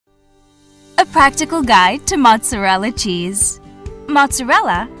Practical Guide to Mozzarella Cheese.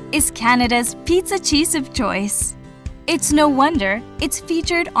 Mozzarella is Canada's pizza cheese of choice. It's no wonder it's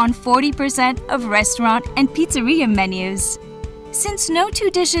featured on 40% of restaurant and pizzeria menus. Since no two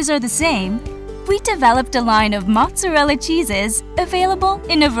dishes are the same, we developed a line of mozzarella cheeses available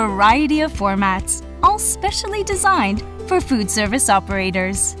in a variety of formats, all specially designed for food service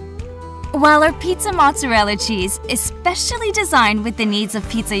operators. While our pizza mozzarella cheese is specially designed with the needs of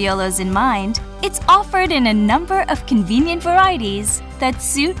pizzaiolos in mind, it's offered in a number of convenient varieties that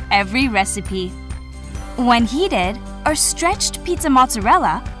suit every recipe. When heated, our stretched pizza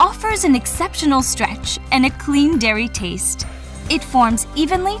mozzarella offers an exceptional stretch and a clean dairy taste. It forms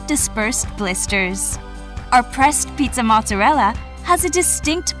evenly dispersed blisters. Our pressed pizza mozzarella has a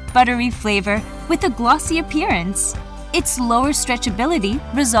distinct buttery flavor with a glossy appearance. Its lower stretchability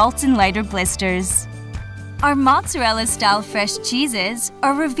results in lighter blisters. Our mozzarella-style fresh cheeses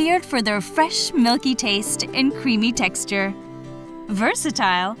are revered for their fresh, milky taste and creamy texture.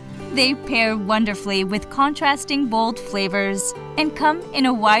 Versatile, they pair wonderfully with contrasting bold flavors and come in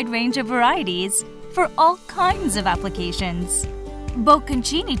a wide range of varieties for all kinds of applications.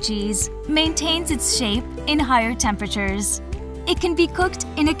 Bocconcini cheese maintains its shape in higher temperatures. It can be cooked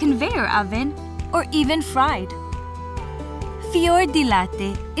in a conveyor oven or even fried. Fior di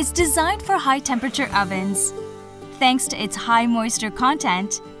latte is designed for high-temperature ovens. Thanks to its high moisture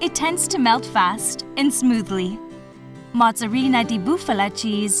content, it tends to melt fast and smoothly. Mozzarella di bufala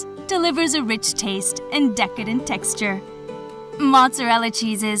cheese delivers a rich taste and decadent texture. Mozzarella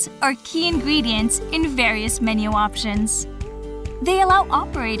cheeses are key ingredients in various menu options. They allow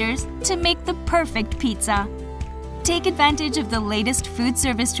operators to make the perfect pizza. Take advantage of the latest food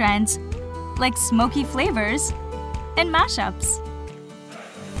service trends, like smoky flavors and mashups.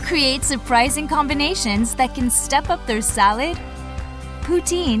 Create surprising combinations that can step up their salad,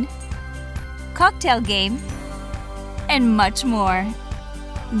 poutine, cocktail game, and much more.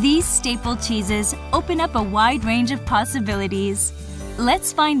 These staple cheeses open up a wide range of possibilities.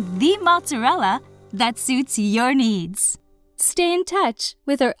 Let's find the mozzarella that suits your needs. Stay in touch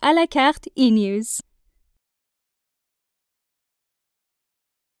with our à la carte e-news.